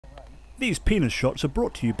These penis shots are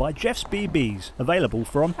brought to you by Geoffs BBs, available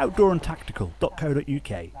from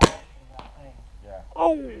outdoorandtactical.co.uk.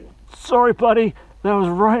 Oh, sorry buddy, that was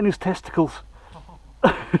right in his testicles.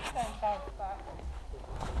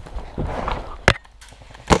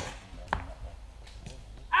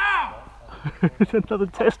 Another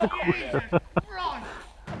testicle.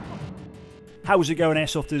 How's it going,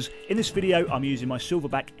 Airsofters? In this video I'm using my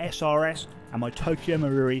Silverback SRS and my Tokyo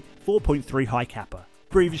Marui 4.3 Hicapa.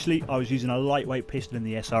 Previously I was using a lightweight piston in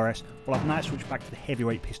the SRS, but I've now switched back to the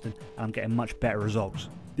heavyweight piston and I'm getting much better results.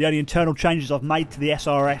 The only internal changes I've made to the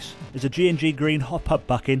SRS is a G&G green hop-up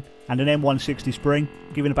bucking and an M160 spring,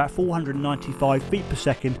 giving about 495 feet per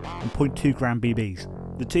second and 0.2 gram BBs.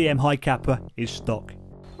 The TM Hicapa is stock.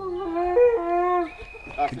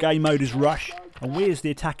 The game mode is rush, and we as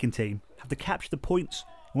the attacking team have to capture the points,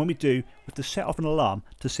 and when we do, we have to set off an alarm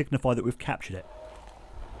to signify that we've captured it.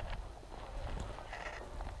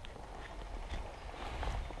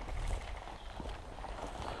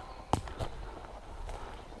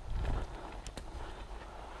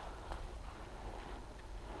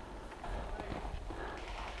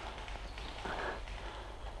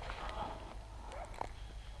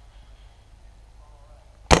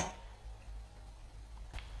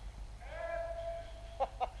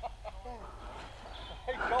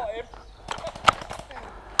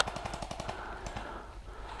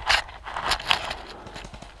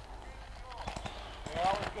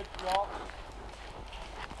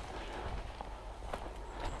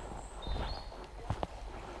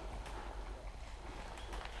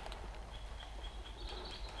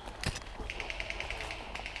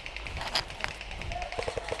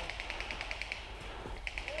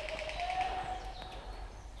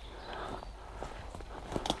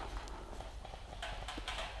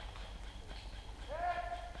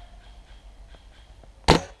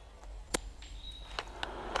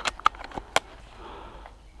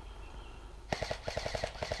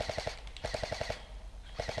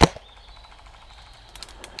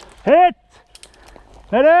 Hit!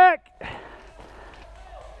 Medic!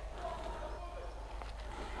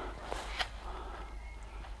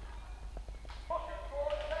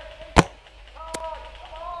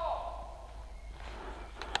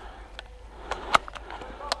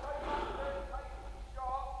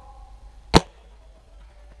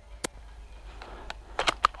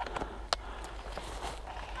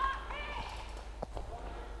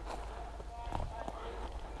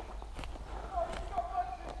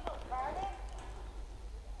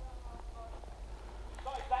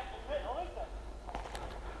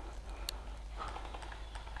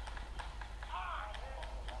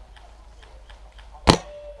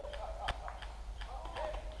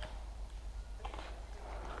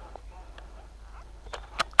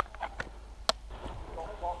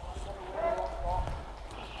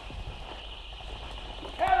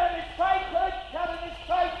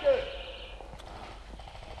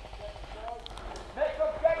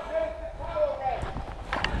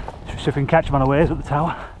 See if we can catch him unawares at the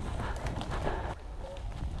tower.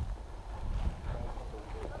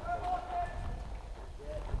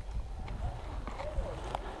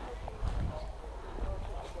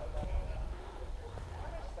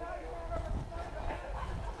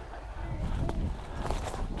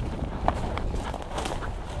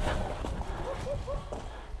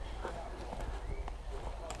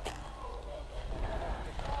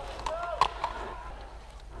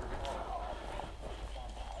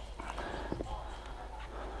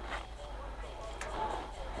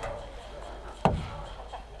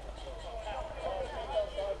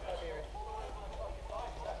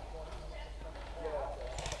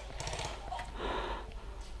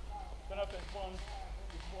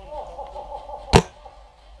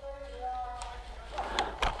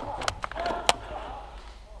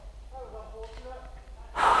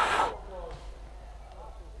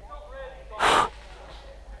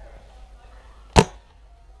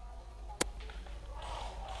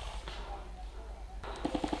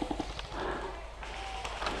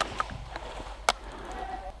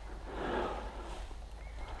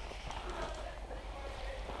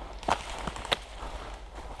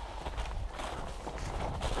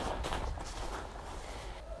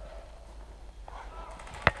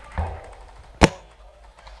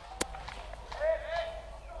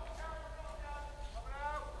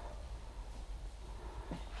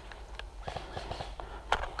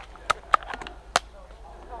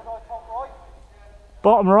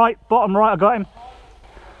 Bottom right, I got him.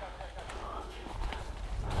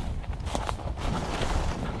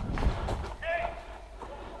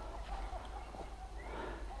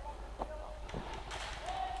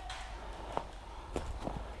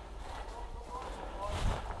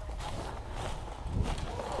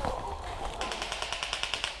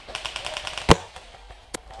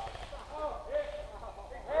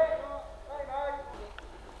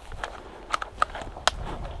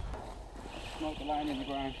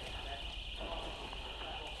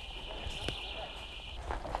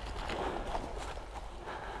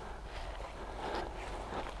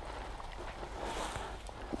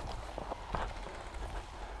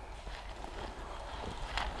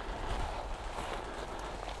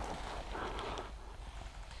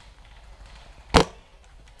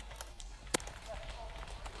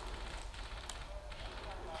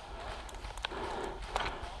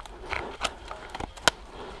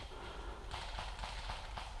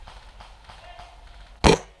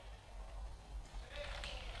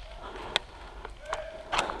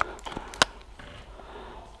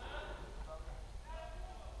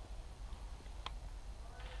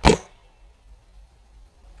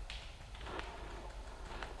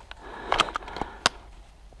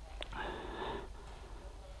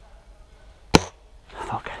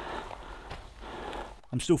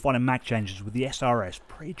 I'm still finding mag changes with the SRS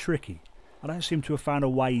pretty tricky. I don't seem to have found a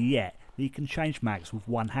way yet that you can change mags with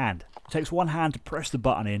one hand. It takes one hand to press the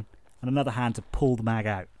button in and another hand to pull the mag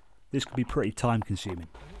out. This could be pretty time consuming.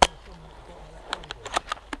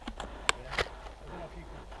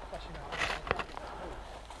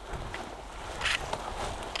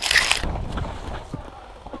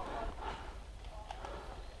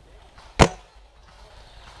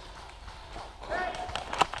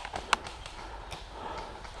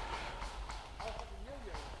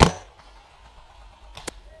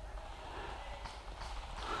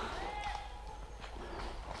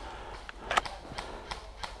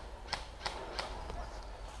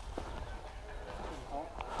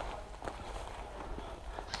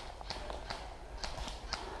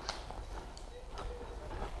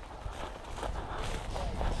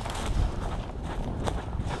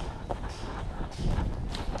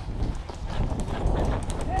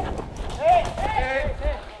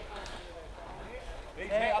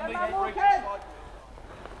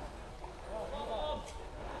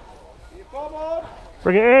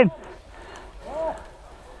 Bring it in.